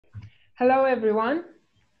Hello, everyone.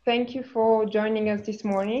 Thank you for joining us this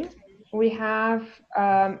morning. We have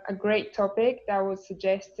a great topic that was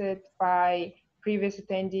suggested by previous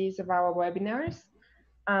attendees of our webinars.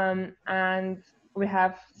 And we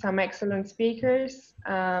have some excellent speakers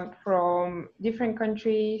from different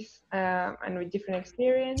countries and with different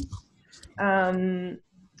experience.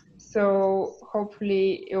 So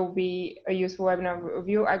hopefully it will be a useful webinar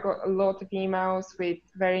review. I got a lot of emails with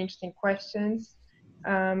very interesting questions.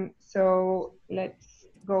 So let's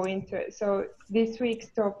go into it. So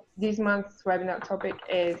this month's webinar topic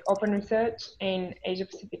is open research in Asia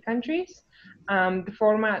Pacific countries. The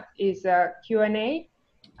format is a Q&A.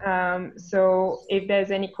 So if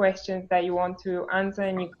there's any questions that you want to answer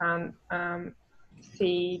and you can't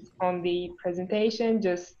see on the presentation,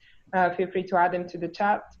 just feel free to add them to the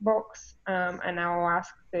chat box, and I'll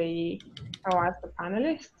ask the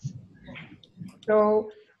panelists. So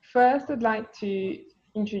first, I'd like to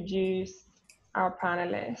introduce our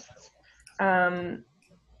panelists. I'll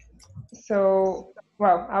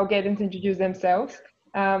get them to introduce themselves.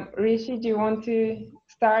 Rishi, do you want to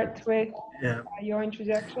start with your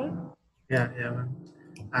introduction? Yeah.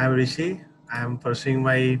 I'm Rishi. I'm pursuing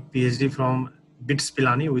my PhD from BITS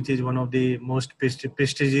Pilani, which is one of the most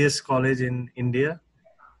prestigious college in India.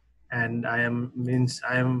 And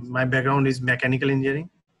my background is mechanical engineering.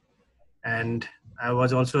 And I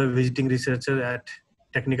was also a visiting researcher at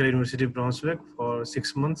Technical University of Braunschweig for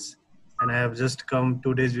 6 months. And I have just come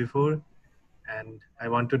 2 days before. And I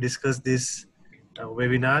want to discuss this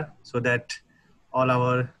webinar so that all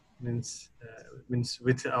our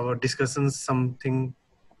with our discussions something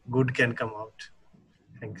good can come out.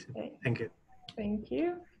 Thanks. Okay. Thank you. Thank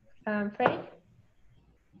you. Faye?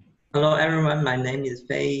 Hello everyone, my name is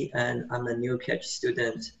Faye and I'm a new PhD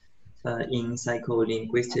student in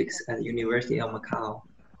psycholinguistics at University of Macau.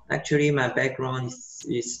 Actually, my background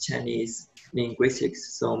is Chinese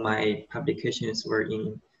linguistics, so my publications were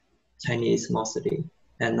in Chinese mostly.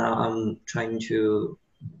 And now I'm trying to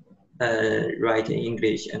write in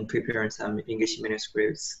English and prepare some English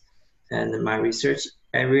manuscripts. And my research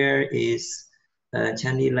area is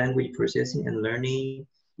Chinese language processing and learning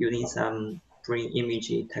using some brain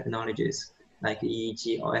imaging technologies like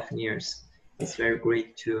EEG or FNIRS. It's very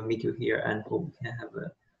great to meet you here and hope we can have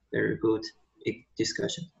a very good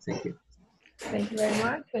discussion. Thank you. Thank you very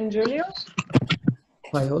much. And Julio?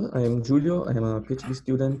 Hi all, I am Julio. I am a PhD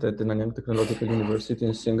student at the Nanyang Technological University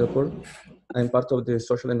in Singapore. I'm part of the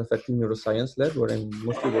Social and Affective Neuroscience Lab, where I'm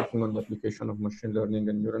mostly working on the application of machine learning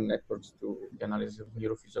and neural networks to the analysis of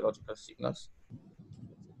neurophysiological signals.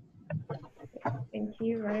 Thank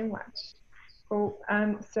you very much. Cool.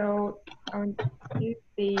 So I'll use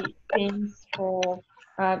the themes for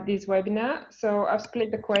this webinar. So I've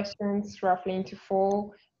split the questions roughly into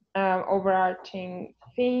 4 overarching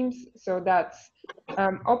themes. So that's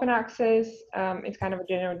open access. It's kind of a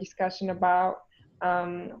general discussion about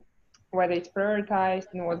whether it's prioritized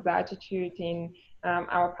and what's the attitude in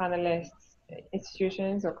our panelists,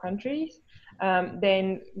 institutions or countries.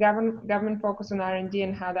 Then government focus on R&D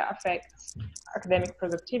and how that affects academic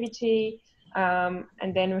productivity.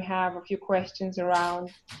 And then we have a few questions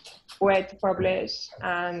around where to publish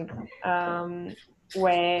and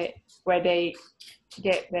where they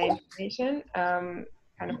get their information,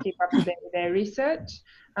 kind of keep up to date with their research.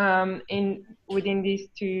 Within these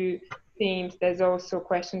 2 themes, there's also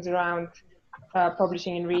questions around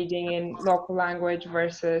publishing and reading in local language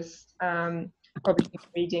versus publishing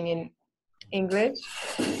and reading in English.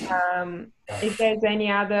 If there's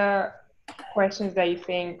any other questions that you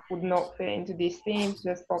think would not fit into these themes,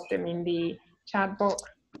 just pop them in the chat box.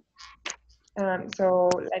 So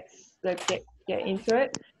let's get into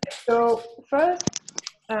it. So first,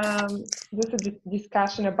 just a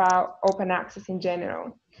discussion about open access in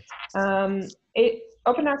general.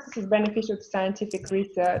 Open access is beneficial to scientific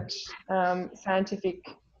research, scientific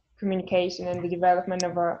communication, and the development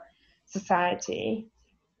of a society.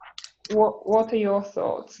 What are your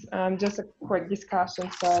thoughts? Just a quick discussion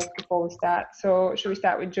first before we start. So should we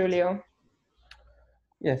start with Julio?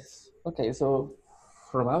 Yes. Okay. So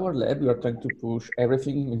from our lab, we are trying to push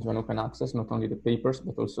everything into an open access, not only the papers,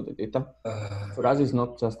 but also the data. For us, it's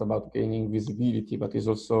not just about gaining visibility, but it's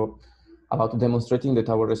also about demonstrating that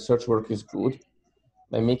our research work is good.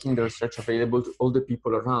 By making the research available to all the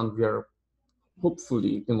people around, we are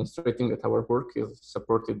hopefully demonstrating that our work is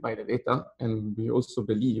supported by the data. And we also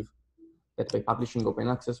believe that by publishing open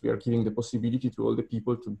access, we are giving the possibility to all the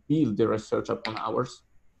people to build their research upon ours.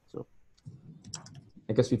 So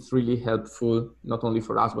I guess it's really helpful, not only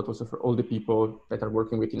for us, but also for all the people that are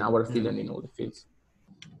working within our field and in all the fields.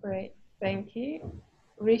 Great, thank you.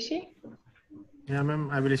 Rishi? Yeah, ma'am,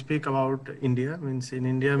 I will speak about India. Means in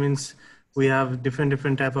India means we have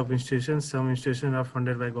different type of institutions. Some institutions are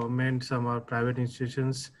funded by government, some are private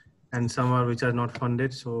institutions, and some are which are not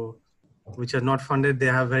funded. So which are not funded, they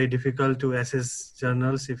have very difficult to assess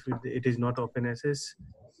journals if it is not open access.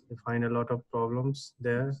 You find a lot of problems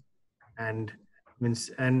there, and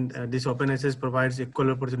this open access provides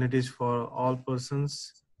equal opportunities for all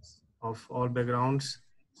persons of all backgrounds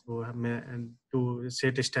and to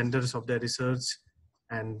set standards of their research,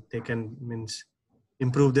 and they can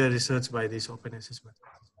improve their research by this open access method.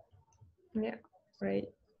 Yeah, great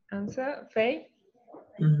answer. Faye?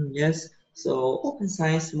 Yes, so open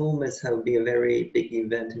science movements have been a very big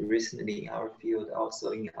event recently in our field, also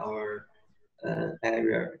in our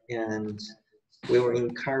area, and we were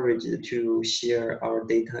encouraged to share our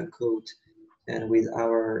data code and with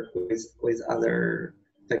other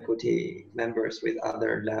faculty members, with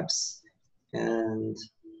other labs. And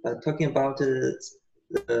talking about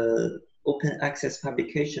the open access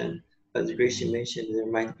publication, as Rishi mentioned, there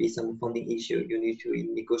might be some funding issue. You need to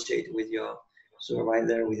negotiate with your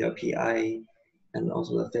supervisor, with your PI, and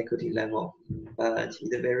also the faculty level. But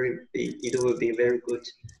it will be a very good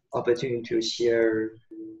opportunity to share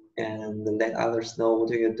and let others know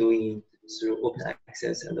what you're doing through open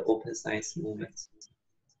access and the open science movements.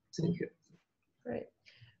 Thank you. Great.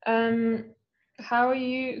 How are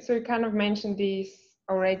you, so you kind of mentioned these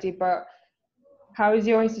already, but how is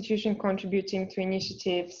your institution contributing to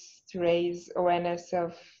initiatives to raise awareness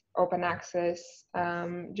of open access?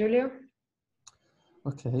 Giulio?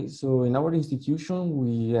 Okay, so in our institution,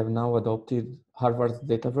 we have now adopted Harvard's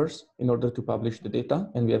Dataverse in order to publish the data,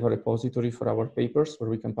 and we have a repository for our papers where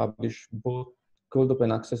we can publish both cold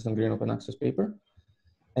open access and green open access paper.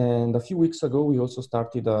 And a few weeks ago, we also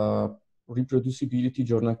started a reproducibility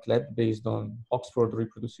journal club based on Oxford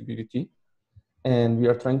reproducibility. And we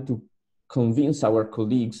are trying to convince our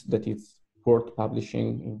colleagues that it's worth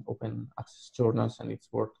publishing in open access journals and it's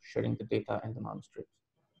worth sharing the data and the manuscripts.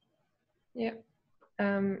 Yeah.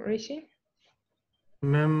 Rishi?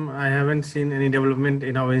 Ma'am, I haven't seen any development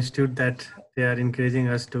in our institute that they are encouraging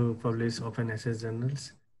us to publish open access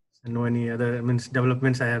journals. And no any other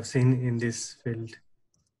developments I have seen in this field.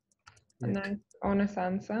 Nice, honest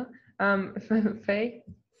answer. Faye?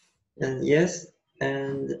 And yes,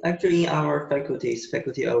 and actually our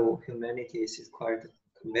Faculty of Humanities is quite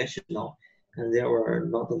conventional, and there were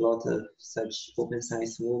not a lot of such open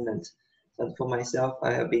science movement. But for myself,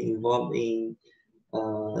 I have been involved in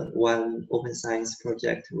one open science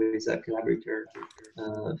project with a collaborator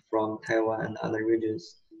from Taiwan and other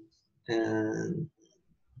regions. And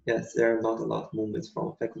yes, there are not a lot of movements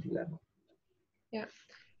from faculty level. Yeah.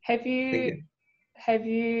 Have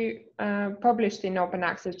you published in open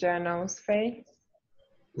access journals, Faye?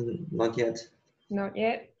 Not yet. Not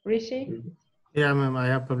yet. Rishi? Yeah, ma'am, I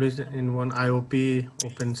have published in one IOP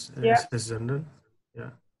open access journal.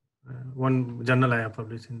 Yeah, one journal I have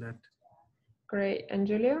published in that. Great. And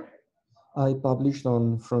Giulio? I published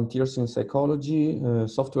on Frontiers in Psychology.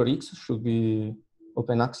 SoftwareX should be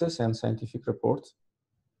open access and scientific reports.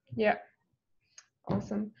 Yeah.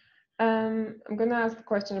 Awesome. I'm going to ask a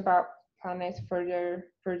question about Planet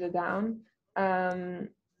further down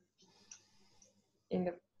in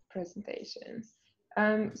the presentation.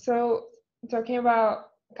 So talking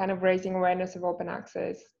about kind of raising awareness of open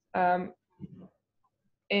access,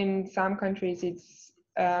 in some countries it's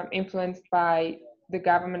influenced by the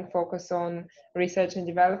government focus on research and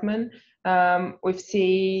development. We've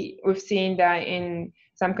seen that in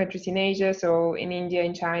some countries in Asia, so in India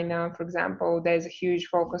and China, for example, there's a huge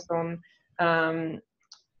focus on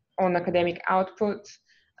academic output,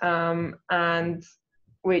 and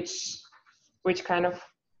which kind of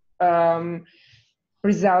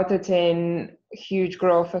resulted in huge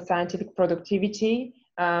growth of scientific productivity.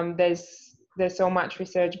 There's so much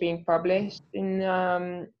research being published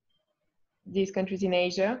in these countries in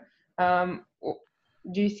Asia.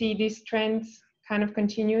 Do you see these trends kind of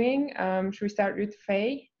continuing? Should we start with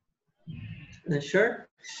Faye? Sure.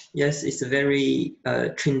 Yes, it's a very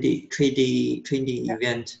trendy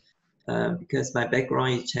event because my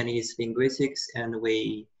background is Chinese linguistics, and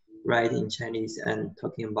we write in Chinese and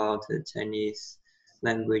talking about Chinese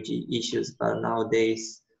language issues. But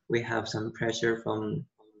nowadays we have some pressure from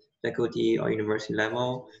faculty or university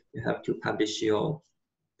level. You have to publish your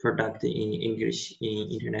product in English in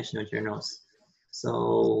international journals.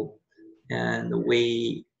 So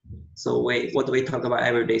what we talk about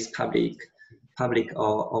every day is public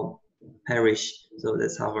or perish. So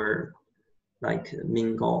that's our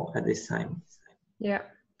main goal at this time. Yeah.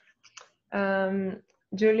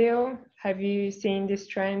 Giulio, have you seen this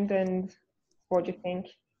trend and what do you think?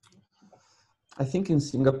 I think in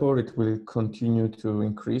Singapore it will continue to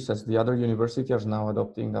increase as the other universities are now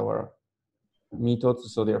adopting our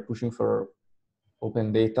methods. So they are pushing for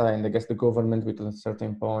open data, and I guess the government will at a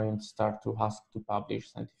certain point start to ask to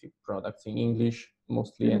publish scientific products in English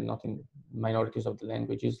mostly and not in minorities of the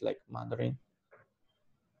languages like Mandarin.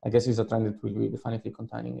 I guess it's a trend that will be definitely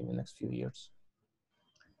continuing in the next few years.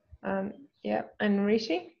 Yeah, and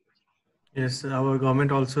Rishi? Yes, our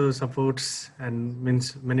government also supports and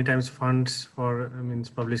means many times funds for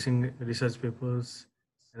publishing research papers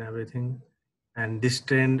and everything. And this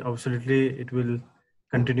trend absolutely it will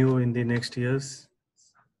continue in the next years,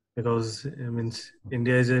 because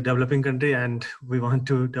India is a developing country and we want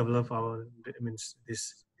to develop our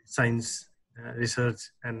this science research,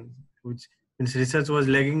 and which means research was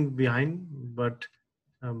lagging behind, but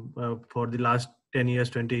for the last 10 years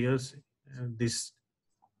 20 years this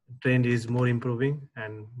trend is more improving,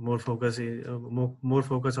 and more focus more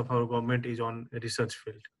focus of our government is on research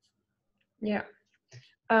field. Yeah.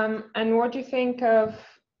 And what do you think of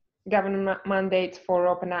government mandates for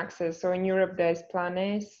open access? So in Europe, there's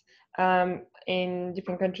PLANES. In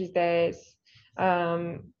different countries, there's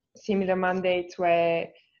similar mandates where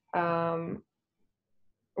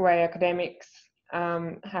academics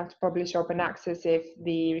have to publish open access if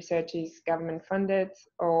the research is government funded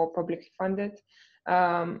or publicly funded.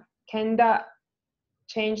 Can that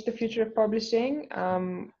change the future of publishing?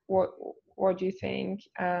 What do you think,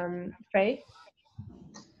 Faye?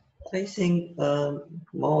 I think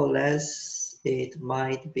more or less it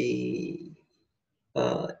might be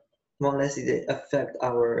more or less it affect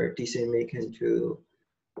our decision making to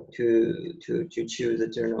choose a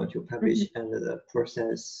journal to publish and the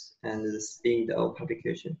process and the speed of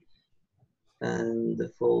publication. And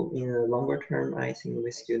for in the longer term, I think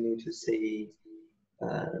we still need to see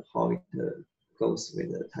how it goes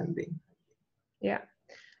with the time being. Yeah.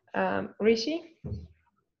 Rishi?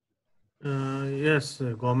 Yes,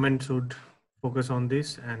 government should focus on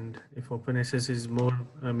this, and if open access is more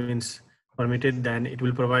permitted, then it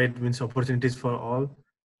will provide opportunities for all.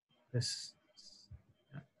 Yes.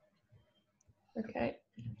 Okay.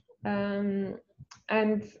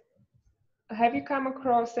 And have you come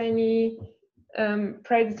across any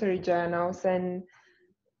predatory journals, and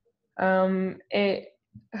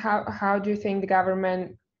how do you think the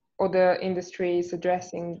government or the industry is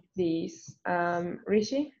addressing these?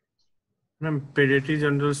 Rishi? Predatory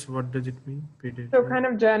journals, what does it mean? Predatory? So kind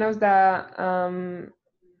of journals that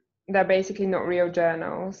they're basically not real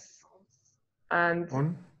journals, and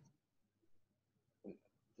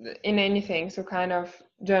in anything. So kind of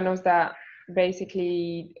journals that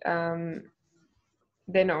basically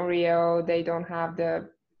they're not real. They don't have the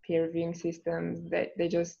peer reviewing systems. They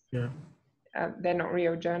just they're not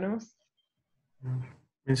real journals.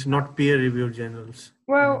 It's not peer reviewed journals.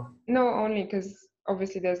 Well, no, only because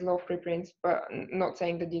obviously there's law preprints, but not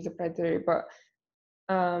saying that these are predatory, but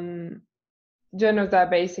journals that are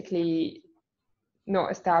basically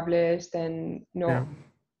not established and not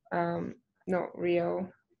not real.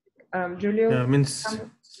 Giulio?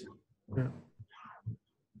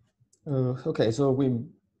 Okay, so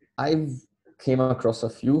I've came across a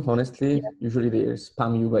few, honestly. Yeah. Usually they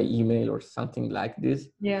spam you by email or something like this.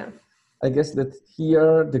 Yeah. I guess that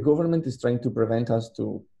here the government is trying to prevent us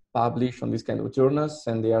to publish on this kind of journals,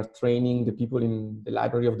 and they are training the people in the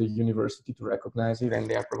library of the university to recognize it, and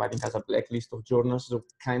they are providing us a blacklist of journals. So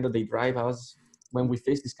kind of they drive us when we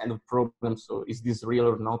face this kind of problem. So is this real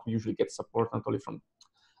or not? We usually get support not only from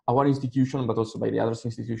our institution, but also by the other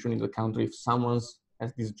institution in the country. If someone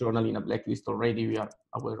has this journal in a blacklist already, we are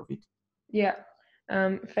aware of it. Yeah.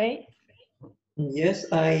 Faye? Yes,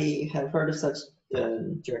 I have heard of such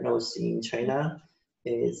journals in China.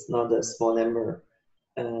 It's not a small number.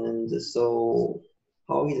 And so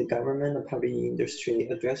how is the government and public industry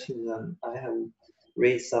addressing them? I have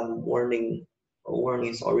read some warnings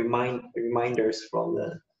or reminders from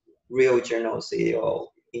the real journals. They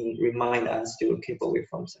all remind us to keep away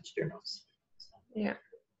from such journals. Yeah.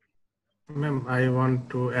 Ma'am, I want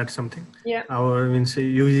to add something. Yeah. Our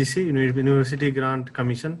UGC, University Grant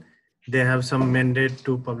Commission, they have some mandate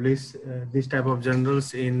to publish this type of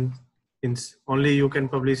journals in only you can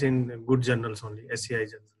publish in good journals only, SCI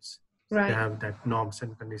journals. Right. They have that norms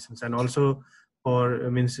and conditions. And also for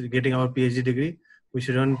getting our PhD degree, we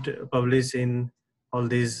shouldn't publish in all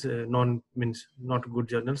these not good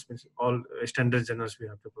journals, all standard journals we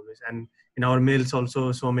have to publish. And in our mails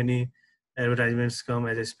also, so many advertisements come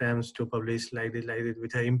as spams to publish like this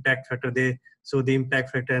with an impact factor. They show the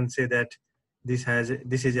impact factor and say that this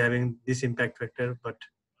is having this impact factor, but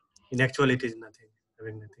in actuality it is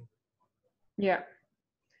having nothing. Yeah,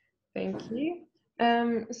 thank you.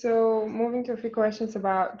 So moving to a few questions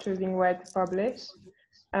about choosing where to publish.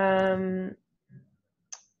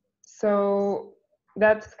 So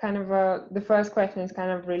that's kind of the first question is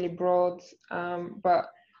kind of really broad,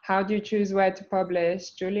 but how do you choose where to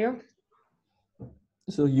publish, Giulio?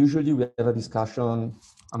 So usually we have a discussion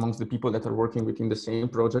amongst the people that are working within the same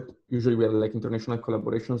project. Usually we have like international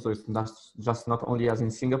collaboration, so it's not just not only us in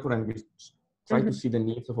Singapore, and we try to see the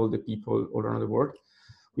needs of all the people all around the world.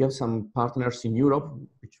 We have some partners in Europe,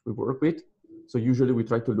 which we work with. So usually we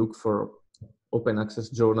try to look for open access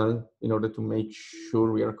journal in order to make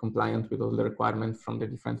sure we are compliant with all the requirements from the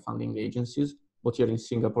different funding agencies, both here in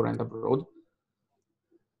Singapore and abroad.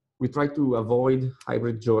 We try to avoid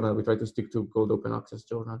hybrid journal. We try to stick to gold open access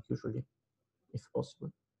journal usually, if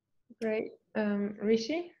possible. Great.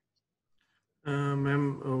 Rishi?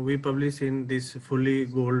 Ma'am, we publish in this fully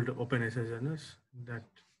gold open access journals. That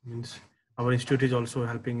means our institute is also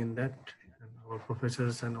helping in that. And our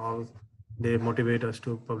professors and all, they motivate us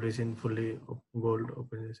to publish in fully gold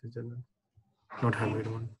open access journal, not hybrid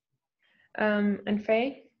one. And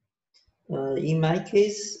Faye? In my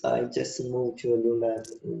case, I just moved to a new lab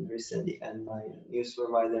recently, and my new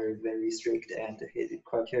supervisor is very strict, and his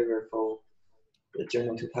criteria for the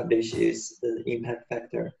journal to publish is the impact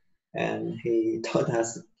factor. And he told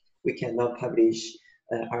us we cannot publish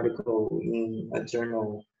an article in a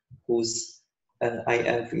journal whose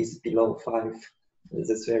IF is below 5.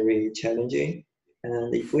 That's very challenging.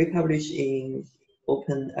 And if we publish in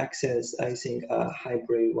open access, I think a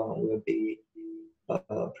hybrid one will be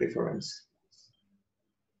a preference.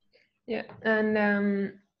 Yeah,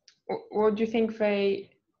 and what do you think,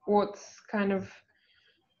 Faye, what's kind of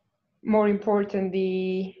more important,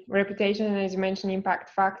 the reputation, as you mentioned, impact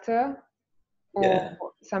factor, or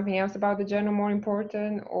something else about the journal more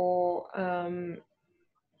important, or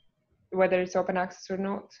whether it's open access or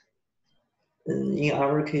not? In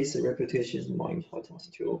our case, the reputation is more important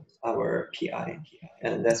to our PI,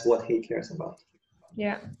 and that's what he cares about.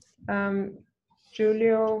 Yeah.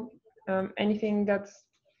 Giulio, anything that's,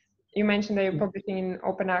 you mentioned that you're publishing in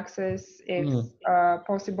open access, if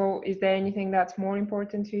possible, is there anything that's more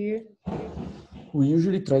important to you? We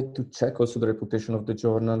usually try to check also the reputation of the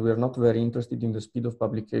journal. We are not very interested in the speed of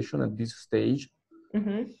publication at this stage.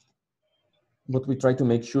 What we try to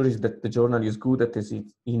make sure is that the journal is good, that is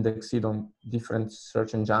indexed on different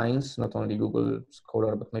search engines, not only Google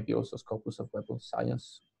Scholar, but maybe also Scopus of Web of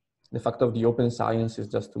Science. The fact of the open science is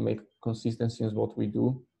just to make consistency in what we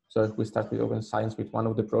do. So if we start with open science with one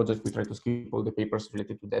of the projects, we try to skip all the papers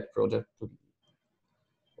related to that project to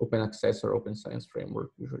open access or open science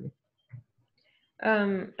framework usually.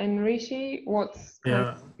 And Rishi, what's kind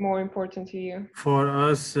of more important to you? For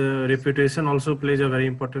us, reputation also plays a very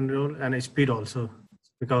important role, and speed also,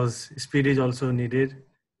 because speed is also needed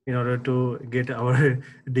in order to get our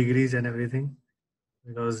degrees and everything.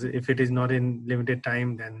 Because if it is not in limited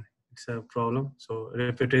time, then it's a problem. So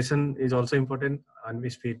reputation is also important,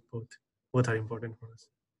 and speed, both are important for us.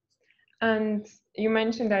 And you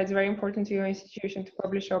mentioned that it's very important to your institution to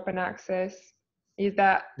publish open access. Is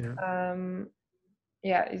that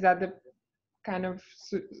is that the kind of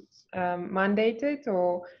mandated,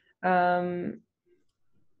 or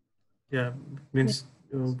means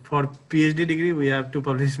for PhD degree we have to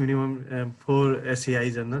publish minimum 4 SCI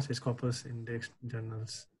journals, Scopus indexed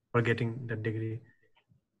journals, for getting that degree.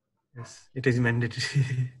 Yes, it is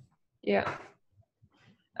mandatory. Yeah.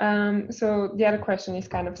 So the other question is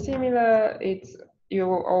kind of similar. It's, you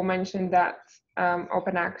all mentioned that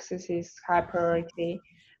open access is high priority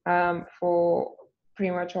for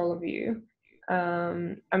pretty much all of you.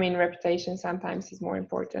 I mean, reputation sometimes is more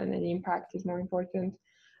important and impact is more important.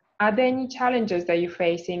 Are there any challenges that you're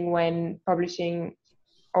facing when publishing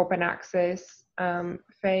open access?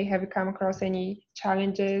 Faye, have you come across any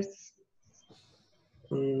challenges?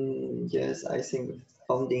 Yes, I think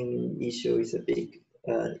funding issue is a big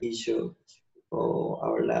issue for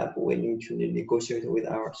our lab. We need to negotiate with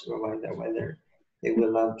our supervisor whether they will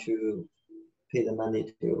allow to pay the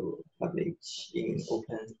money to publish in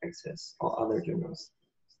open access or other journals.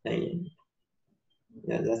 And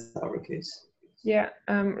yeah, that's our case. Yeah,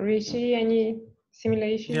 Rishi, any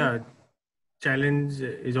simulation? Yeah, challenge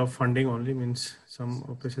is of funding only, means some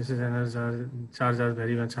OPSS journals are charges are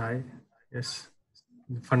very much high. Yes,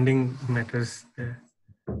 funding matters there.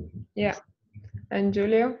 Yeah, and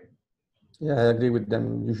Giulio? Yeah, I agree with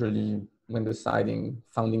them. Usually when deciding,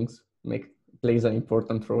 fundings plays an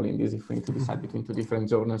important role in this. If we need to decide between 2 different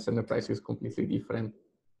journals and the price is completely different,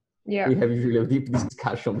 yeah, we have usually a deep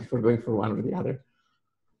discussion before going for one or the other.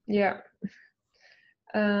 Yeah.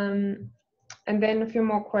 And then a few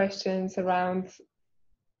more questions around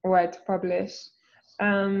where to publish.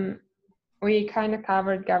 we kind of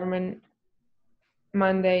covered government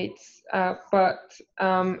mandates, but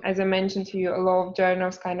as I mentioned to you, a lot of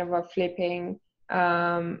journals kind of are flipping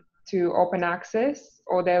to open access,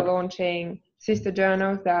 or they're launching sister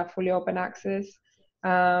journals that are fully open access.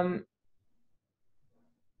 Do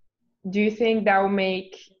you think that will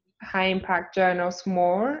make high impact journals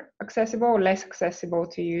more accessible or less accessible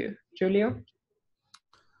to you, Giulio?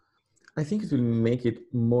 I think it will make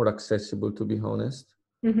it more accessible, to be honest,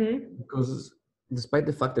 because despite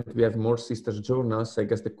the fact that we have more sister journals, I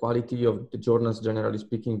guess the quality of the journals, generally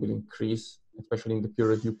speaking, will increase, especially in the peer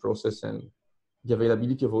review process, and the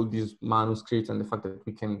availability of all these manuscripts and the fact that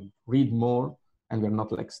we can read more and we're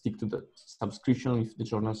not like stick to the subscription if the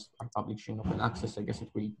journals are published in open access. I guess it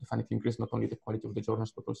will definitely increase not only the quality of the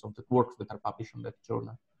journals, but also the works that are published on that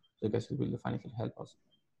journal. So I guess it will definitely help us.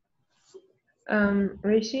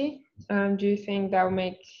 Rishi, do you think that will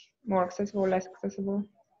make more accessible, less accessible?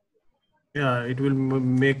 Yeah, it will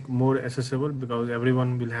make more accessible because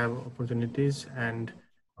everyone will have opportunities, and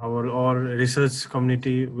our research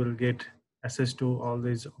community will get access to all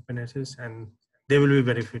these open access, and they will be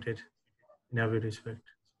benefited in every respect.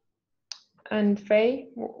 And Faye,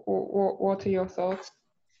 what are your thoughts?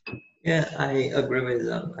 Yeah, I agree with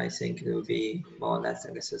them. I think it will be more or less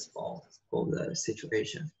accessible for the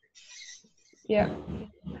situation. Yeah.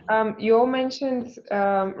 You all mentioned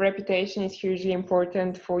reputation is hugely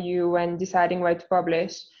important for you when deciding where to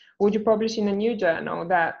publish. Would you publish in a new journal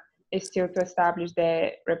that is still to establish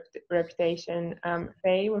their reputation?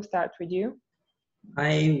 Faye, we'll start with you.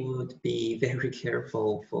 I would be very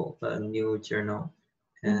careful for a new journal,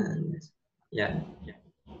 and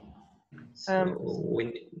so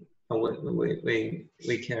we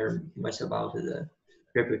care much about the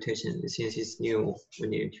reputation. Since it's new, we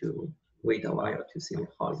need to wait a while to see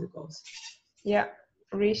how it goes. Yeah,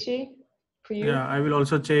 Rishi, for you? Yeah, I will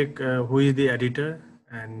also check who is the editor,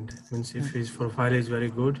 and means if his profile is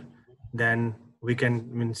very good, then we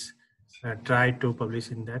can try to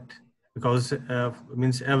publish in that, because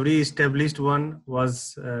means every established one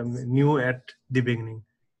was new at the beginning.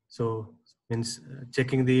 So means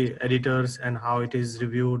checking the editors and how it is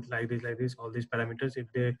reviewed, like this, all these parameters.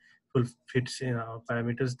 If they fits in our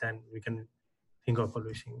parameters, then we can think of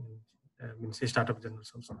publishing means startup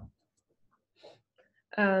journals also.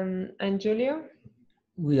 And Giulio?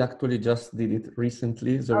 We actually just did it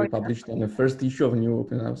recently. So we published on the first issue of a new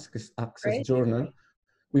open access journal.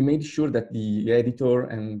 We made sure that the editor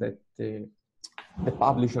and that the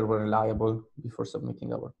publisher were reliable before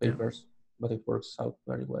submitting our papers, but it works out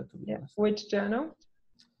very well, to be honest. Which journal?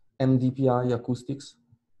 MDPI Acoustics.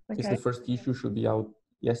 Okay. It's the first issue, should be out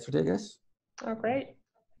yesterday, I guess. Oh, great.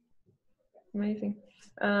 Amazing.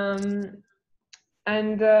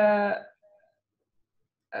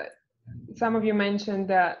 Some of you mentioned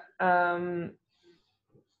that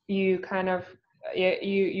you kind of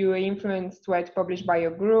you were influenced where to publish by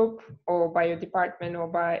your group or by your department or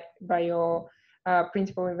by your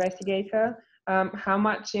principal investigator. How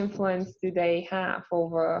much influence do they have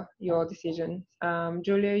over your decision?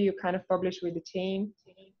 Giulio, you kind of publish with the team.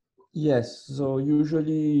 Yes, so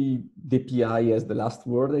usually the PI has the last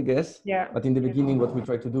word, I guess. Yeah. But in the beginning, what we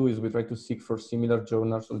try to do is we try to seek for similar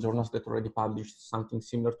journals or journals that already published something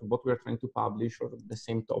similar to what we are trying to publish, or the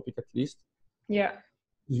same topic at least. Yeah.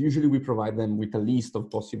 Usually we provide them with a list of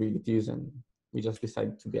possibilities and we just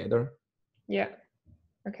decide together. Yeah.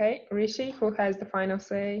 Okay. Rishi, who has the final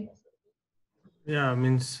say? Yeah,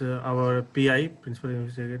 means our PI, principal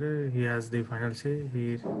investigator, he has the final say.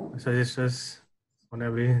 He suggests us on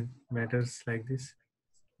every matters like this,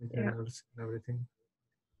 journals and everything.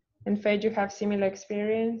 And Faye, do you have similar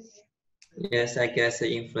experience? Yes, I guess the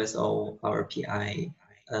influence of our PI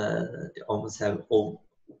almost have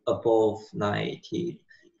above 90%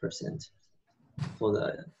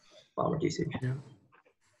 for our decision. Yeah.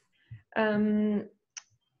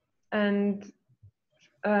 And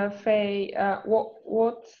Faye,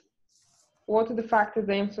 what are the factors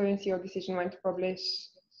that influence your decision when to publish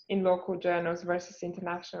in local journals versus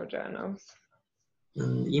international journals?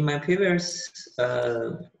 In my previous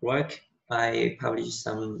work, I published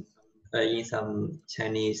some in some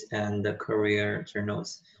Chinese and Korean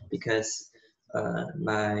journals because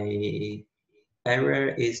my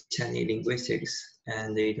area is Chinese linguistics,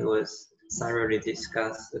 and it was thoroughly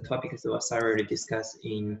discussed. The topics were thoroughly discussed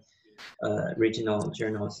in regional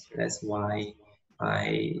journals. That's why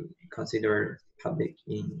I consider public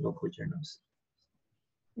in local journals.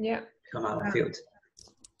 Yeah. From our field.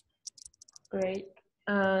 Great.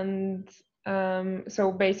 And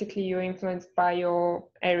so basically you're influenced by your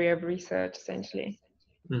area of research, essentially.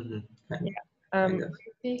 Mm-hmm. Yeah. kind of.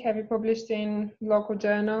 Have you published in local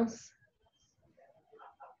journals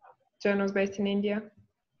based in India?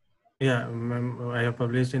 Yeah, I have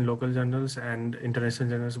published in local journals and international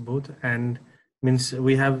journals both, and means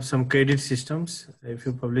we have some credit systems. If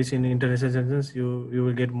you publish in international journals, you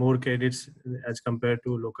will get more credits as compared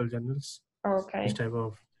to local journals. Okay. This type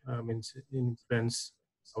of means influence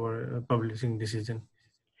our publishing decision.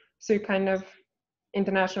 So kind of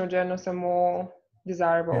international journals are more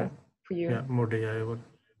desirable for you. Yeah, more desirable.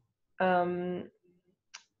 And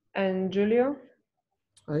Giulio?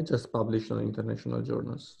 I just published on international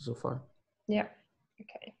journals so far. Yeah,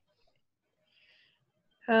 okay.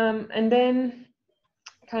 And then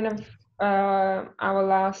kind of our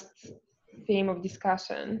last theme of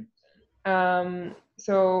discussion.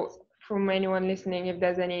 So from anyone listening, if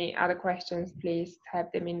there's any other questions, please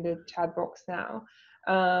type them in the chat box now.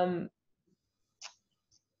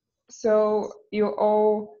 So you're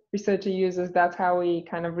all researcher users, that's how we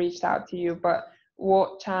kind of reached out to you, but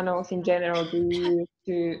what channels in general do you use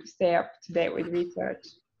to stay up to date with research?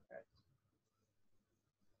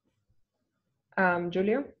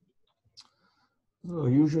 Giulio?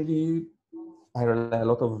 Usually I rely a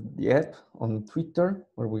lot of the app on Twitter,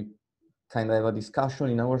 where we kind of have a discussion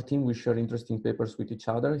in our team. We share interesting papers with each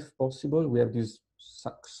other if possible. We have these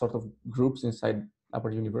sort of groups inside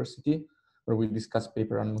our university where we discuss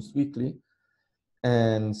paper almost weekly.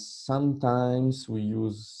 And sometimes we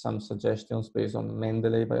use some suggestions based on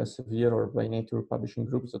Mendeley by Elsevier or by Nature publishing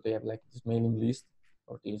groups. So they have like this mailing list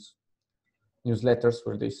or these newsletters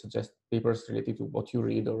where they suggest papers related to what you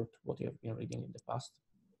read or to what you have been reading in the past.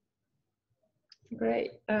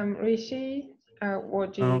 Great. Rishi,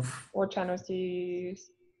 what channels do you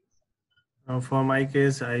use? For my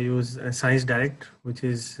case, I use Science Direct, which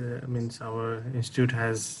is means our institute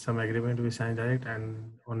has some agreement with Science Direct,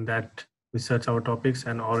 and on that we search our topics,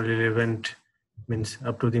 and all relevant means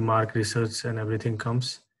up to the mark research and everything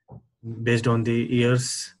comes based on the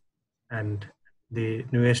years, and the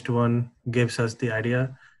newest one gives us the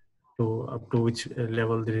idea to up to which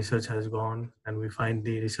level the research has gone, and we find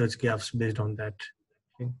the research gaps based on that.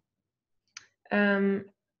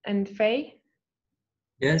 And Faye?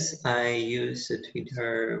 Yes, I use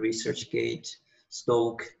Twitter, ResearchGate,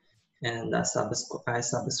 Stoke, and I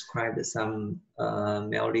subscribed some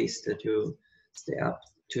mail list to stay up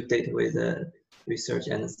to date with the research.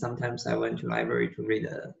 And sometimes I went to library to read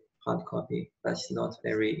a hard copy, but it's not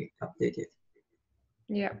very updated.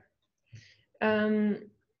 Yeah.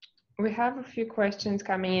 We have a few questions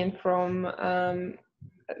coming in from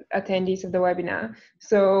attendees of the webinar.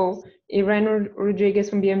 So Irene Rodriguez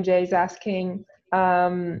from BMJ is asking,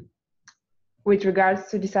 with regards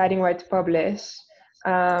to deciding where to publish,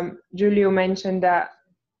 Giulio mentioned that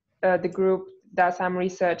the group does some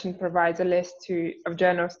research and provides a list of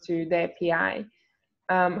journals to their PI.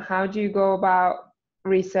 How do you go about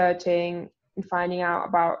researching and finding out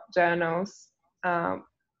about journals?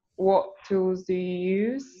 What tools do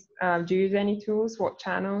you use? Do you use any tools? What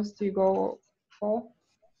channels do you go for?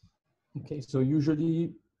 Okay, so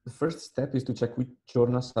usually the first step is to check which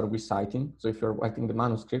journals are we citing. So if you're writing the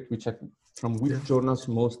manuscript, we check from which journals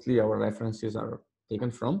mostly our references are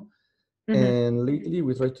taken from. Mm-hmm. And lately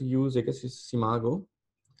we try to use, I guess it's Simago,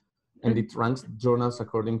 and it ranks journals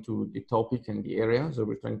according to the topic and the area. So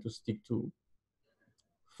we're trying to stick to,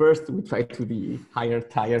 first we try to the higher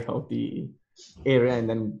tier of the area, and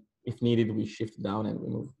then if needed, we shift down and we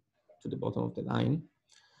move to the bottom of the line.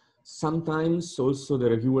 Sometimes also the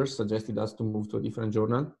reviewers suggested us to move to a different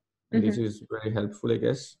journal, and this is very helpful, I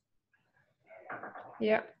guess.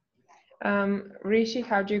 Yeah. Rishi,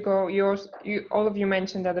 how do you go? All of you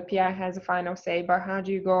mentioned that the PI has a final say, but how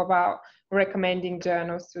do you go about recommending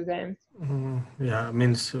journals to them? Yeah,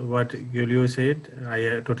 means what Giulio said,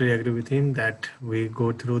 I totally agree with him that we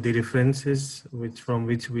go through the references from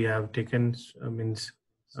which we have taken,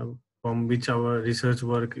 from which our research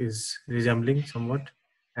work is resembling somewhat,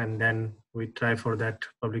 and then we try for that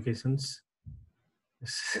publications.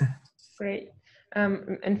 Great.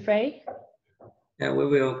 And Faye? Yeah, we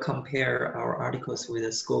will compare our articles with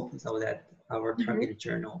the scope of that our target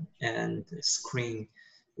journal and screen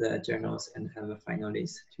the journals and have a final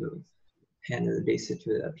list to hand the list to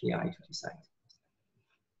the PI to decide.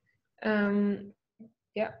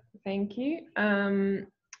 Yeah, thank you.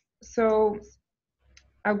 So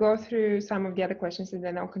I'll go through some of the other questions and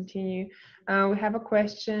then I'll continue. We have a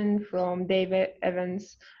question from David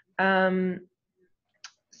Evans. So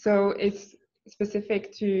it's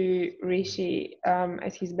specific to Rishi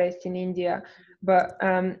as he's based in India, but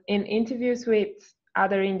in interviews with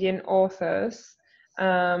other Indian authors,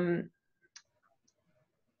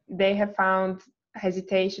 they have found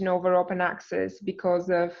hesitation over open access because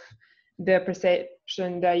of the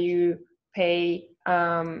perception that you pay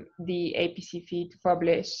the APC fee to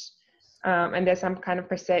publish, and there's some kind of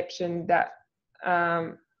perception that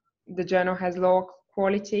the journal has low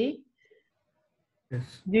quality.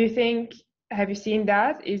 Yes. Do you think, have you seen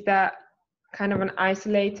that? Is that kind of an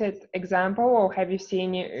isolated example, or have you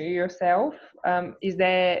seen yourself? Is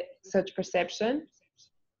there such perception?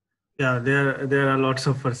 Yeah, there are lots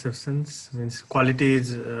of perceptions. Means quality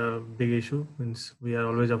is a big issue. Means we are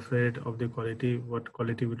always afraid of the quality, what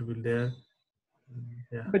quality will be there.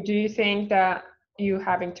 Yeah. But do you think that you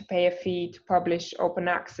having to pay a fee to publish open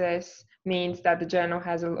access means that the journal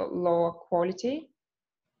has a lower quality?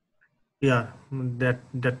 Yeah,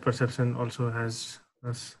 that perception also has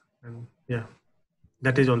us, and yeah,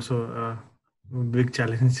 that is also a big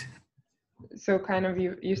challenge. So kind of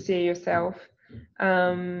you see yourself.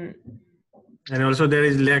 And also there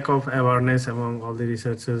is lack of awareness among all the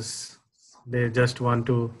researchers. They just want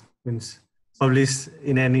to publish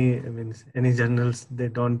in any journals. They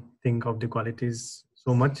don't think of the qualities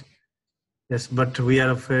so much. Yes, but we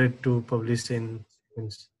are afraid to publish in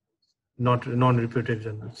not non-reputed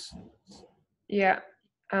journals. Yeah.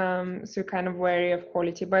 So kind of wary of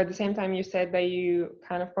quality, but at the same time you said that you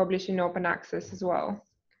kind of publish in open access as well.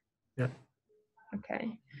 Yeah.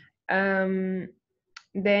 Okay.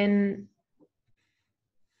 Then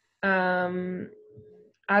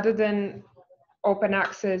other than open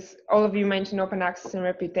access, all of you mentioned open access and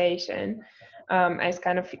reputation as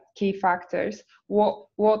kind of key factors.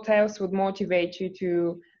 What else would motivate you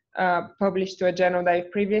to publish to a journal that you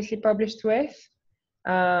previously published with?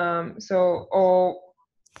 Or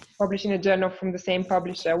publishing a journal from the same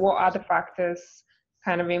publisher. What other factors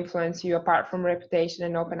kind of influence you apart from reputation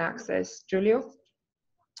and open access? Giulio?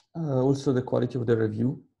 Also the quality of the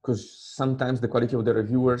review, because sometimes the quality of the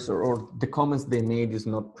reviewers or the comments they made is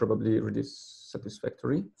not probably really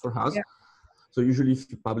satisfactory for us. Yeah. So usually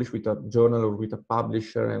if you publish with a journal or with a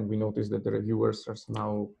publisher and we notice that the reviewers are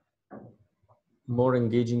somehow more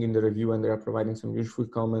engaging in the review and they are providing some useful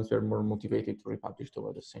comments, we're more motivated to republish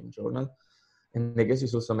toward the same journal. And I guess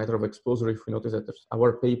it's also a matter of exposure. If we notice that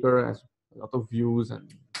our paper has a lot of views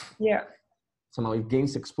and yeah, somehow it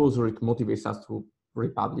gains exposure, it motivates us to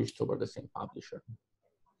republish toward the same publisher.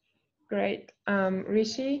 Great.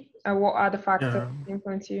 Rishi, what other factors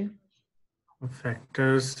influence you?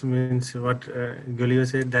 Factors means what Giulio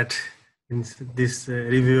said, that means this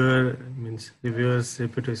reviewer's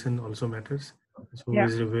reputation also matters. So who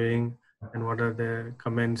is reviewing and what are the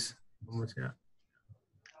comments?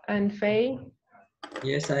 And Faye?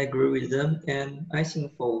 Yes, I agree with them. And I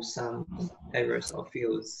think for some areas or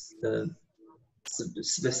fields, the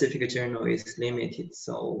specific journal is limited,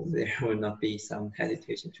 so there will not be some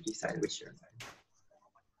hesitation to decide which journal.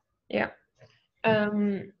 Yeah.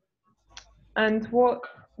 And what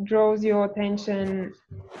draws your attention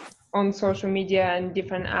on social media and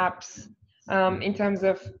different apps in terms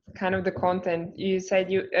of kind of the content? You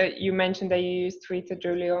said you mentioned that you use Twitter,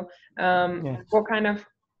 Giulio. What kind of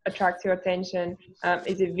attracts your attention?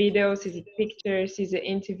 Is it videos? Is it pictures? Is it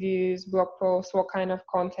interviews, blog posts? What kind of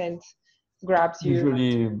content grabs you?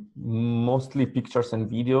 Usually mostly pictures and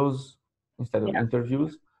videos instead of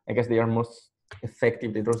interviews. I guess they are most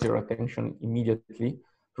effective. They draw your attention immediately.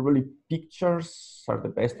 Probably pictures are the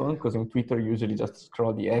best one, because in Twitter you usually just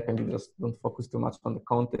scroll the app and you just don't focus too much on the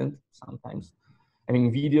content sometimes. I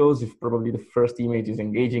mean, videos, if probably the first image is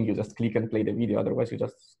engaging, you just click and play the video, otherwise you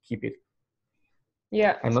just skip it.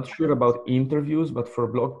 Yeah. I'm not sure about interviews, but for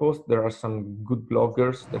blog posts, there are some good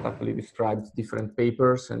bloggers that actually describe different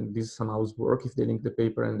papers, and this somehow work if they link the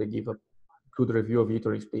paper and they give a good review of it,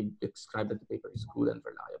 or if they describe that the paper is good and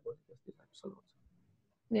reliable.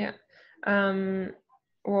 Yeah.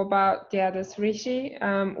 What about the others? Rishi,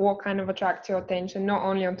 what kind of attracts your attention, not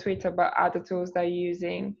only on Twitter, but other tools that you're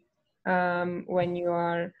using when you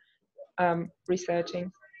are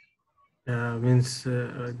researching? Means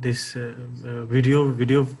this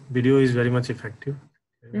video is very much effective,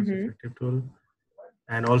 effective tool.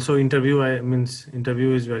 And also interview is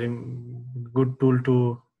very good tool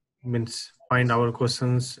to find our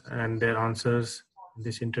questions and their answers in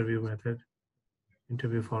this interview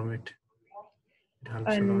format. It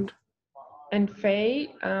helps a lot. And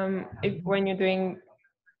Faye, when you're doing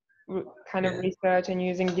kind of research and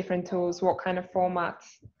using different tools, what kind of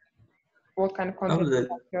formats, what kind of content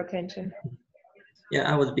grabs your attention? Yeah,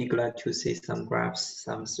 I would be glad to see some graphs,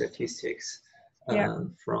 some statistics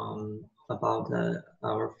from about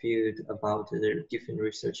our field, about the different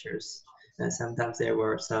researchers. And sometimes there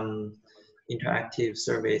were some interactive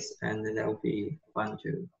surveys, and that would be fun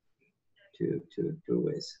to do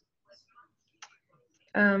with.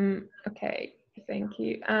 Okay, thank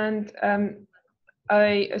you. And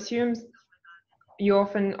I assume you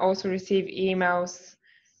often also receive emails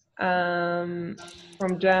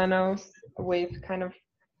from journals with kind of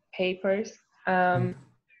papers.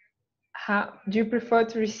 How do you prefer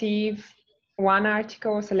to receive one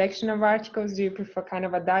article or selection of articles? Do you prefer kind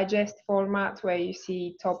of a digest format where you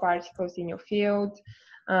see top articles in your field?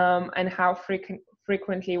 And how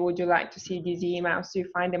frequently would you like to see these emails? Do you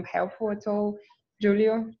find them helpful at all,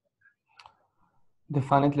 Giulio?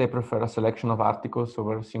 Definitely, I prefer a selection of articles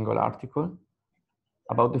over a single article.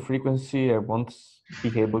 About the frequency, I won't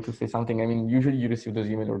be able to say something. I mean, usually you receive those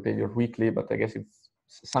emails or daily or weekly, but I guess it's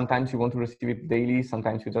sometimes you want to receive it daily.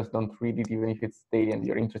 Sometimes you just don't read it, even if it's daily and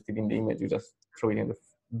you're interested in the image, you just throw it in the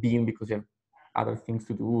bin because you have other things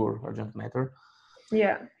to do or urgent matter.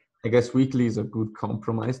 Yeah. I guess weekly is a good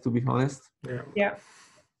compromise, to be honest. Yeah. Yeah.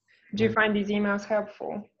 Do you find these emails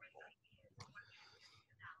helpful?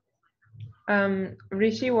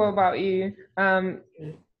 Rishi, what about you?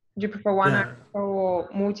 Do you prefer one article or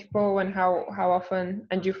multiple, and how often?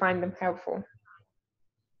 And do you find them helpful?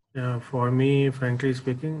 Yeah, for me, frankly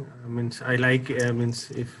speaking, means I like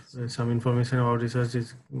means if some information about research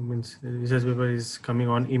is research paper is coming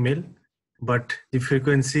on email, but the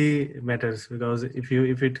frequency matters, because if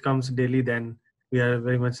it comes daily, then we are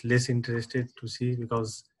very much less interested to see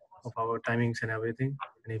because of our timings and everything.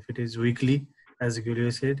 And if it is weekly, as Giulio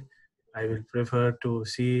said, I will prefer to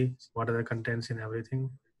see what are the contents and everything.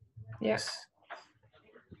 Yes.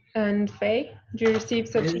 And Faye, do you receive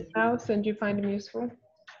such emails and do you find them useful?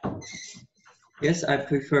 Yes, I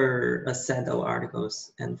prefer a set of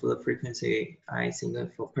articles, and for the frequency, I think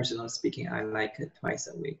that for personal speaking, I like it twice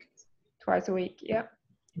a week. Twice a week, yeah.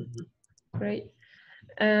 Mm-hmm. Great.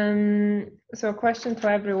 So a question to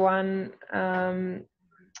everyone.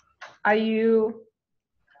 Are you,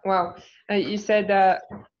 well, you said that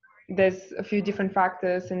there's a few different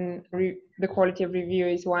factors, and the quality of review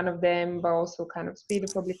is one of them, but also kind of speed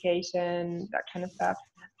of publication, that kind of stuff.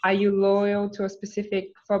 Are you loyal to a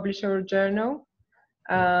specific publisher or journal?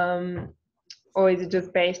 Or is it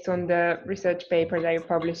just based on the research paper that you're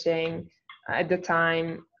publishing at the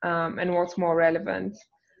time, and what's more relevant?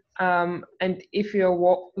 And if you're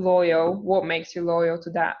loyal, what makes you loyal to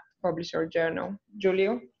that publisher or journal?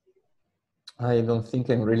 Giulio? I don't think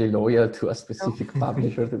I'm really loyal to a specific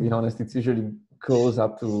publisher, to be honest. It usually goes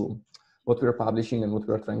up to what we're publishing and what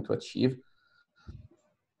we're trying to achieve.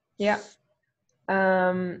 Yeah.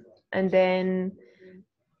 And then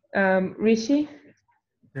Rishi?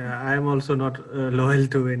 Yeah, I'm also not loyal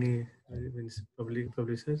to any public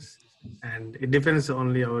publishers, and it depends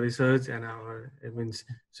only our research and our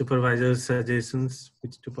supervisors' suggestions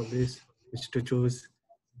which to publish, which to choose.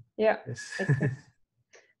 Yeah. Yes.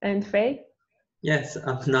 And Faye? Yes,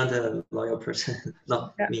 I'm not a loyal person,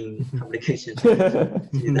 not in publication either.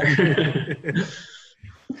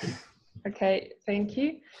 Okay, thank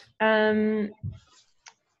you.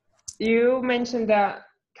 You mentioned that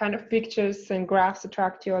kind of pictures and graphs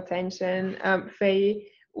attract your attention. Faye,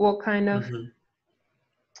 what kind of,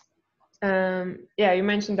 you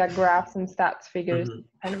mentioned that graphs and stats figures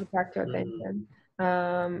kind of attract your attention.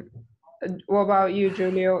 What about you,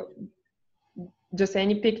 Giulio? Just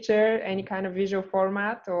any picture, any kind of visual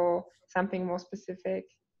format, or something more specific?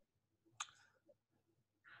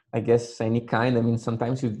 I guess any kind. I mean,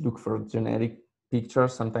 sometimes you look for generic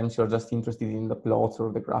pictures. Sometimes you're just interested in the plots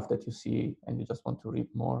or the graph that you see and you just want to read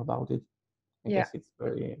more about it. I guess it's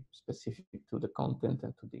very specific to the content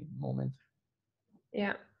and to the moment.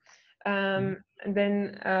 Yeah. And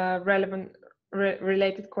then relevant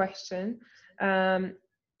related question.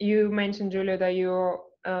 You mentioned, Giulio, that you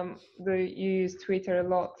use Twitter a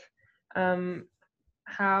lot.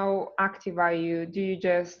 How active are you? Do you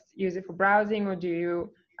just use it for browsing, or do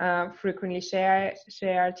you frequently share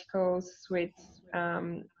articles with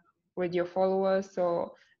your followers?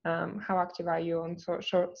 Or how active are you on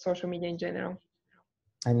social media in general?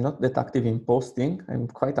 I'm not that active in posting. I'm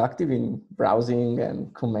quite active in browsing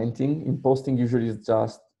and commenting. In posting, usually it's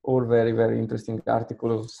just all very, very interesting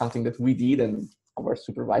articles, something that we did and our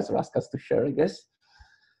supervisor asked us to share, I guess.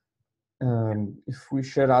 If we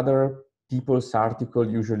share other people's article,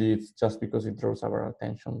 usually it's just because it draws our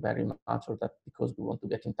attention very much, or that because we want to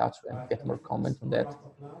get in touch and get more comment on that.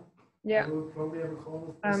 Yeah.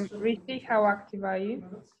 Rishi, how active are you?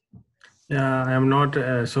 Yeah, I am not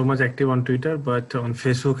so much active on Twitter, but on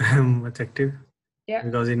Facebook I am much active. Yeah.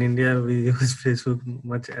 Because in India we use Facebook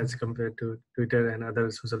much as compared to Twitter and other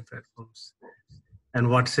social platforms. And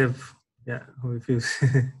WhatsApp, yeah, we use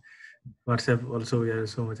WhatsApp also, we are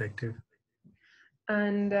so much active.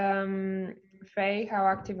 And Faye, how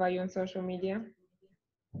active are you on social media?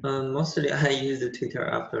 Mostly I use the Twitter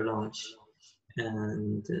after launch,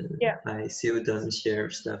 and Yeah. I still don't share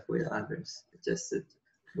stuff with others. Just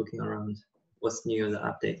looking around what's new, the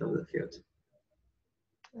update of the field.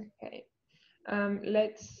 Okay.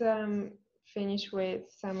 Let's finish with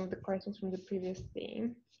some of the questions from the previous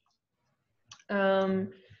theme.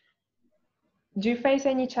 Do you face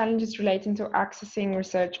any challenges relating to accessing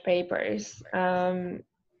research papers,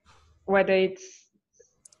 whether it's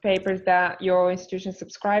papers that your institution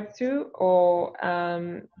subscribe to or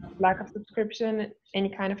lack of subscription? Any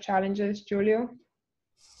kind of challenges, Giulio?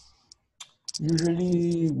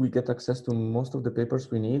 Usually we get access to most of the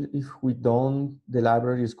papers we need. If we don't, the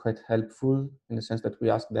library is quite helpful in the sense that we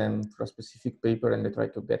ask them for a specific paper and they try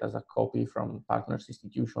to get us a copy from partners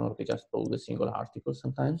institution, or they just pull the single article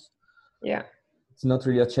sometimes. Yeah. It's not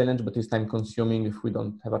really a challenge, but it's time consuming if we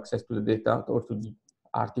don't have access to the data or to the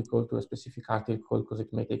article, to a specific article, because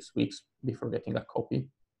it may take weeks before getting a copy.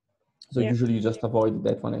 So Yeah. usually you just avoid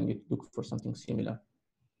that one and you look for something similar.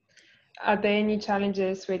 Are there any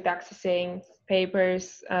challenges with accessing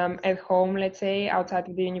papers at home, let's say, outside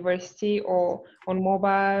of the university, or on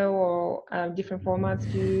mobile, or different formats?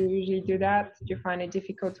 Do you usually do that? Do you find it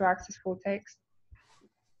difficult to access full text?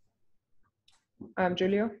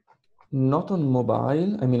 Giulio? Not on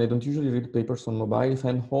mobile. I mean, I don't usually read papers on mobile. If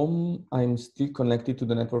I'm home, I'm still connected to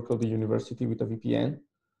the network of the university with a VPN.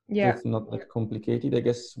 Yeah. So it's not that complicated. I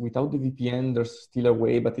guess without the VPN, there's still a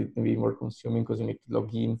way, but it can be more consuming because you need to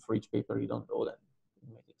log in for each paper you don't load, and it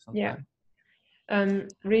may take some time.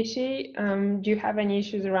 Rishi, do you have any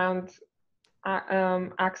issues around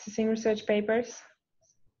accessing research papers?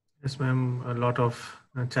 Yes, ma'am. A lot of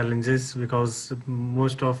challenges, because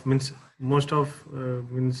most of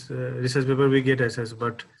research paper we get access,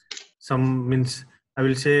 but some means I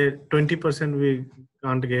will say 20% we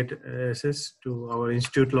can't get access to our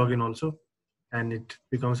institute login also, and it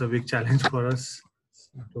becomes a big challenge for us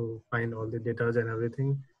to find all the data and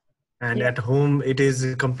everything. And Yeah. at home, it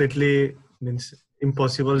is completely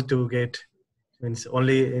impossible to get.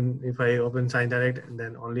 Only if I open ScienceDirect, and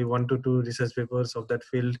then only 1 to 2 research papers of that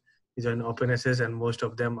field is on open access, and most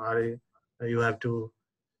of them are you have to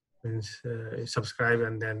subscribe,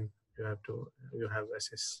 and then you have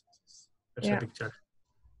access. That's a big challenge.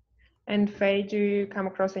 And Faye, do you come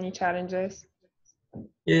across any challenges?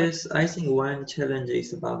 Yes, I think one challenge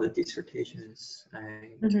is about the dissertations.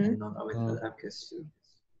 I cannot always have access to.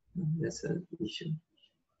 That's an issue.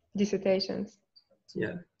 Dissertations.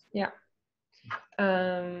 Yeah. Yeah.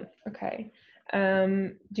 Okay.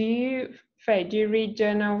 Faye, do you read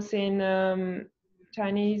journals in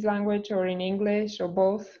Chinese language or in English, or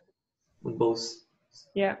both? Both.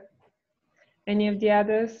 Yeah. Any of the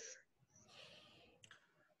others?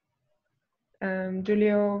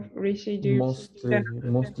 Giulio, Rishi, do you?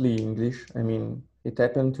 Mostly English. I mean, it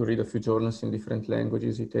happened to read a few journals in different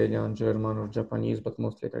languages, Italian, German, or Japanese, but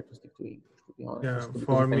mostly I try to stick to English, to be honest. Yeah,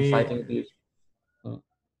 for me.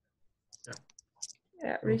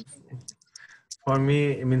 Yeah, Rishi. For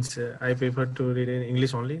me, it means I prefer to read in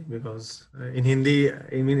English only, because in Hindi,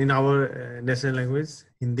 I mean, in our national language,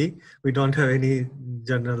 Hindi, we don't have any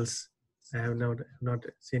journals. I have not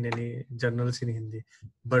seen any journals in Hindi.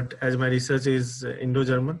 But as my research is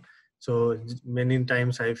Indo-German, so many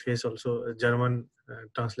times I face also German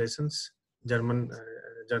translations, German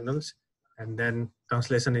journals, and then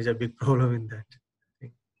translation is a big problem in that.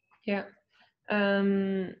 Yeah.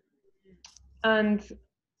 And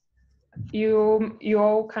you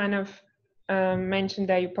all kind of mentioned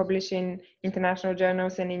that you publish in international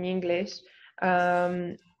journals and in English.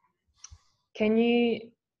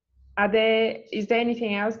 Is there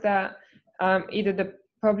anything else that either the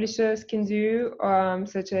publishers can do,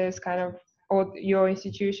 such as or your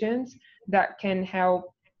institutions, that can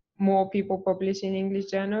help more people publish in English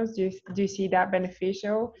journals? Do you see that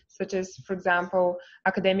beneficial, such as, for example,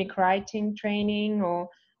 academic writing training, or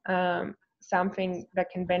something that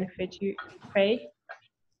can benefit you, Faye?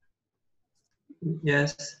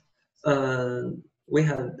 Yes. We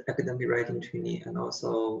have academic writing training, and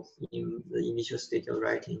also in the initial stage of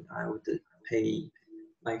writing, I would pay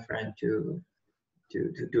my friend to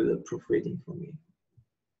do the proofreading for me.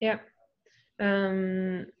 Yeah.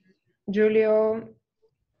 Giulio?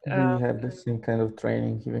 We have the same kind of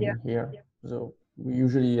training even here. So we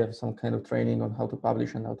usually have some kind of training on how to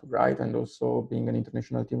publish and how to write, and also being an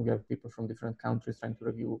international team, we have people from different countries trying to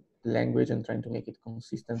review the language and trying to make it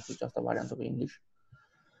consistent with just a variant of English.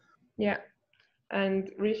 Yeah.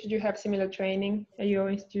 And Rich, do you have similar training at your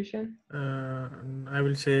institution? I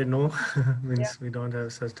will say no. We don't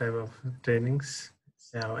have such type of trainings.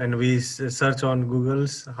 Yeah, and we search on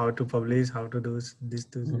Google's how to publish, how to do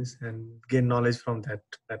this, and gain knowledge from that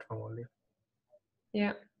platform only.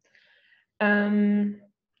 Yeah.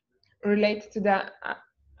 Related to that,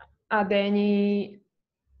 are there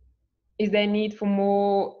is there need for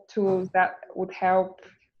more tools that would help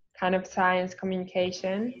kind of science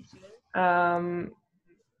communication?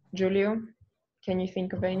 Giulio, can you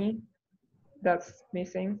think of any that's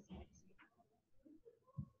missing?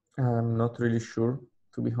 I'm not really sure,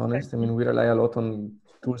 to be honest. I mean, we rely a lot on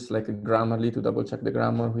tools like Grammarly to double check the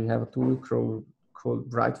grammar. We have a tool called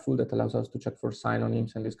Brightful that allows us to check for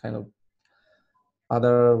synonyms and this kind of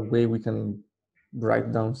other way we can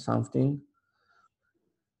write down something.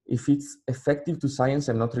 If it's effective to science,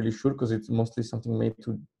 I'm not really sure because it's mostly something made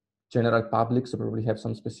to general public. So probably have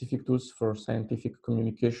some specific tools for scientific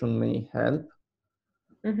communication may help.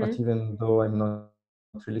 But even though I'm not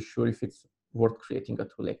really sure if it's worth creating a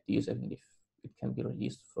tool like this, I mean, if it can be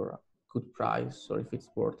released for a good price or if it's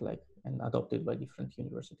worth like and adopted by different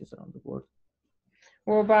universities around the world.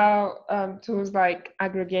 What about tools like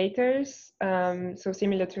aggregators? So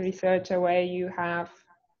similar to Researcher, where you have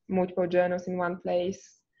multiple journals in one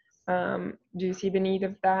place. Do you see the need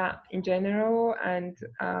of that in general, and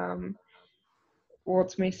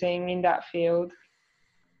what's missing in that field?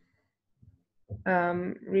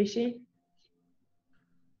 Rishi?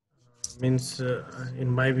 Means in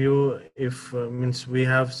my view, if means we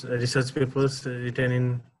have research papers written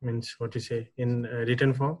in means what you say in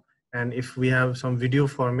written form, and if we have some video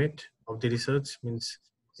format of the research, means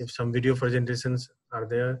if some video presentations are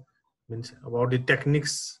there, means about the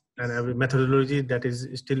techniques and every methodology, that is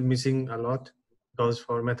still missing a lot, because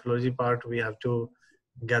for methodology part we have to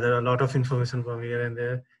gather a lot of information from here and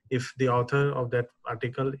there. If the author of that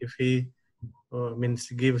article, if he means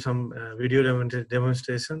give some video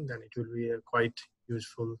demonstration, then it will be quite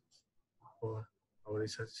useful for our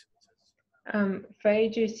research. Faye,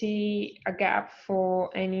 do you see a gap for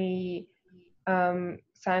any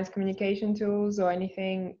science communication tools or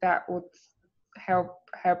anything that would help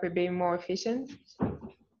it be more efficient?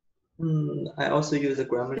 I also use the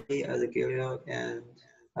Grammarly as a Giulio, and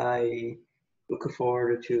I look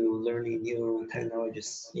forward to learning new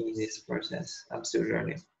technologies in this process. I'm still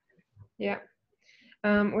learning. Yeah.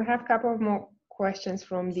 We have a couple of more questions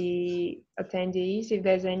from the attendees. If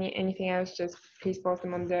there's anything else, just please post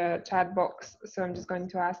them on the chat box. So I'm just going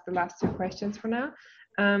to ask the last two questions for now.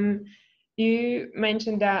 You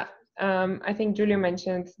mentioned that, I think Giulio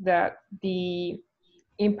mentioned that the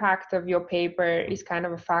impact of your paper is kind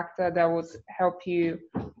of a factor that would help you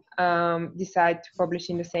decide to publish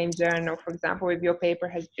in the same journal. For example, if your paper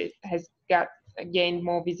has gained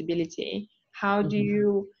more visibility, how do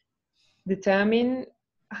you determine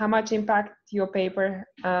how much impact your paper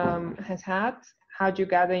has had? How do you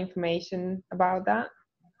gather information about that?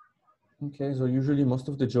 Okay, so usually most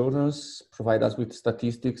of the journals provide us with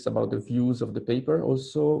statistics about the views of the paper.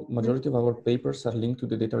 Also, majority of our papers are linked to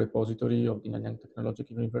the data repository of the Nanyang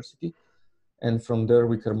Technological University. And from there,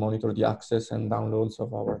 we can monitor the access and downloads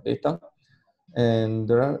of our data. And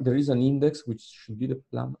there is an index, which should be the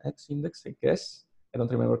PLUMX index, I guess. I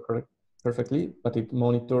don't remember perfectly, but it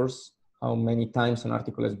monitors how many times an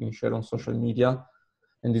article has been shared on social media.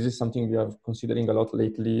 And this is something we are considering a lot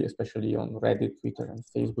lately, especially on Reddit, Twitter, and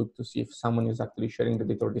Facebook, to see if someone is actually sharing the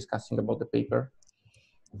data or discussing about the paper.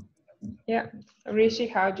 Yeah. Rishi,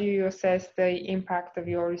 how do you assess the impact of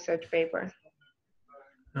your research paper?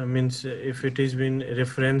 Means if it has been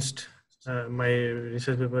referenced, my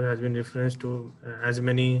research paper has been referenced to as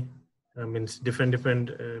many means different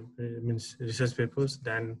means research papers,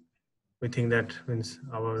 then we think that means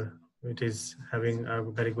it is having a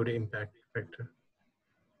very good impact factor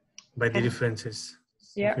by the references.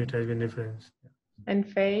 Yeah. If it has been referenced. And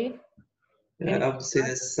Faye? Yeah, I would say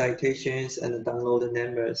the citations and the download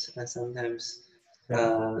numbers, and sometimes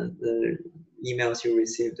the emails you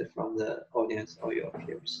received from the audience or your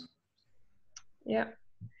peers. Yeah,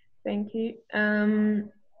 thank you.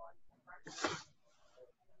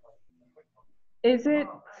 Is it,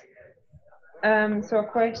 so a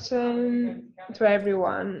question to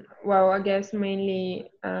everyone, well, I guess mainly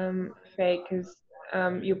Faye, because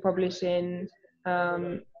you publish in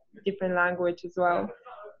different language as well.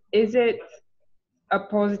 Is it a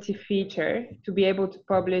positive feature to be able to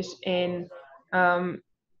publish in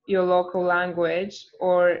your local language,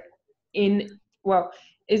 or is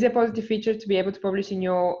it a positive feature to be able to publish in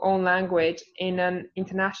your own language in an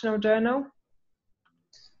international journal?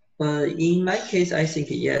 In my case, I think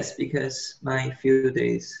yes, because my field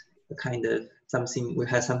is kind of something, we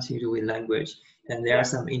have something to do with language, and there are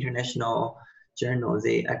some international journals,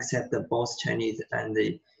 they accept both Chinese and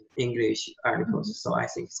the English articles. So I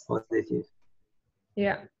think it's positive.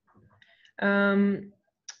 Yeah.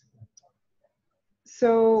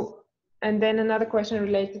 So, and then another question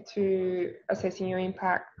related to assessing your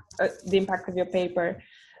impact, the impact of your paper.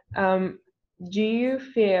 Do you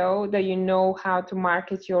feel that you know how to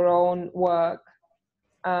market your own work?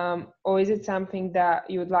 Or is it something that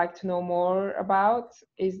you would like to know more about?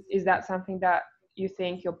 Is that something that you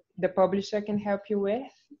think the publisher can help you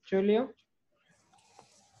with, Giulio?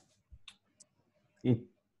 It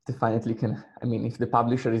definitely can. I mean, if the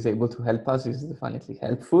publisher is able to help us, it's definitely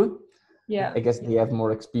helpful. Yeah. I guess they have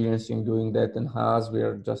more experience in doing that than us. We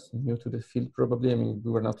are just new to the field, probably. I mean,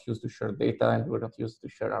 we were not used to share data and we were not used to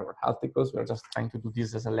share our articles. We're just trying to do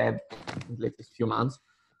this as a lab in the latest few months.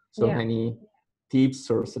 So Yeah. any tips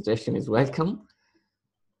or suggestion is welcome.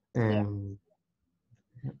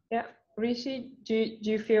 Yeah. Rishi, do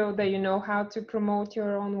you feel that you know how to promote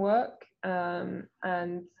your own work?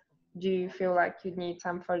 And do you feel like you need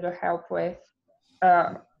some further help with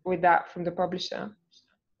that from the publisher?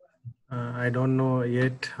 I don't know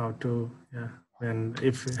yet how to, yeah. And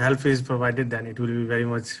if help is provided, then it will be very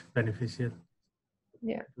much beneficial.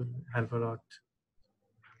 Yeah. It will help a lot.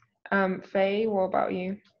 Faye, what about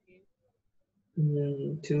you?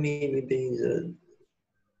 To me, maybe the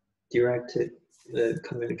directed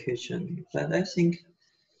communication, but I think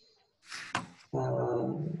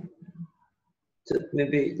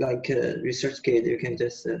maybe like ResearchGate, you can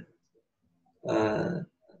just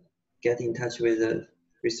get in touch with a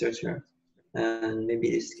researcher, and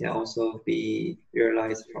maybe this can also be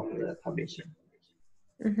realized from the publisher.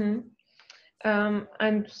 Mm-hmm.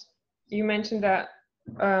 And you mentioned that,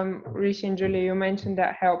 Rishi and Julie, you mentioned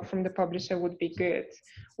that help from the publisher would be good.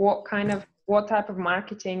 What type of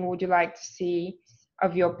marketing would you like to see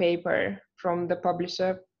of your paper from the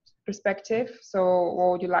publisher perspective? So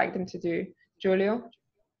what would you like them to do? Giulio?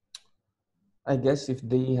 I guess if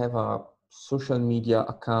they have a social media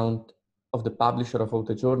account of the publisher of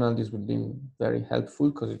the journal, this would be very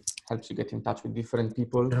helpful because it helps you get in touch with different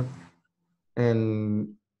people. Yeah.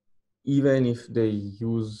 And even if they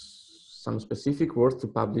use some specific words to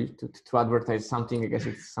publish, to advertise something, I guess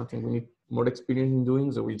it's something we need more experience in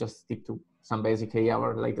doing. So we just stick to some basic, hey,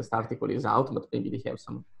 our latest article is out, but maybe they have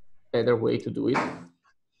some better way to do it.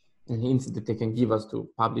 And hints that they can give us to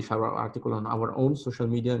publish our article on our own social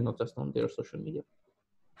media and not just on their social media.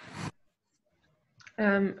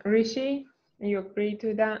 Rishi, you agree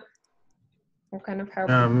to that? What kind of help?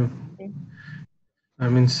 I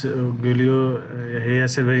mean, so Giulio, he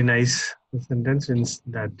has a very nice sentence in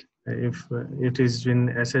that if it is been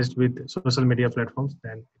assessed with social media platforms,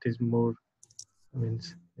 then it is more,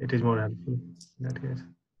 it is more helpful in that case.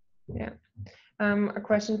 Yeah. A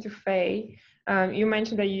question to Faye. You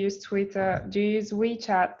mentioned that you use Twitter. Do you use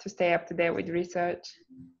WeChat to stay up to date with research?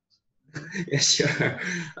 Yeah, sure.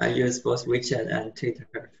 I use both WeChat and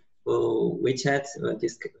Twitter. For WeChat,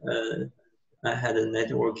 I had a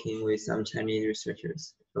networking with some Chinese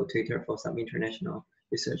researchers. For Twitter, for some international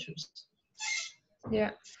researchers.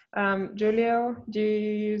 Yeah. Giulio, do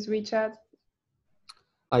you use WeChat?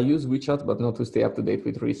 I use WeChat, but not to stay up to date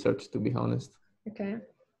with research, to be honest. Okay.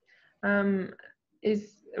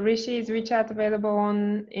 Is WeChat available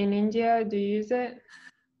in India? Do you use it?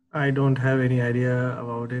 I don't have any idea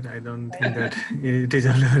about it. I don't think that it is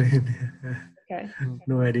available in India. Okay.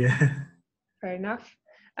 No idea. Fair enough.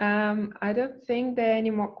 I don't think there are any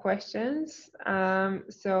more questions.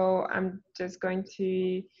 So I'm just going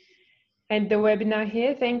to end the webinar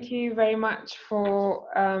here. Thank you very much for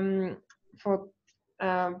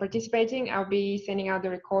participating. I'll be sending out the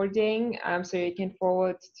recording so you can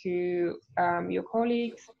forward to your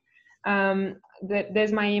colleagues.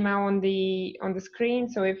 There's my email on the screen.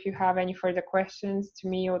 So if you have any further questions to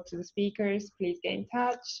me or to the speakers, please get in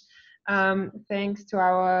touch. Thanks to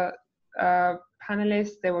our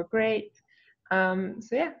panelists, they were great. So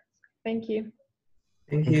yeah, thank you.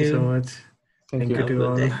 Thank Thank you so much. Thank Thank you. you to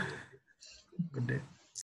all. Good day. Good day.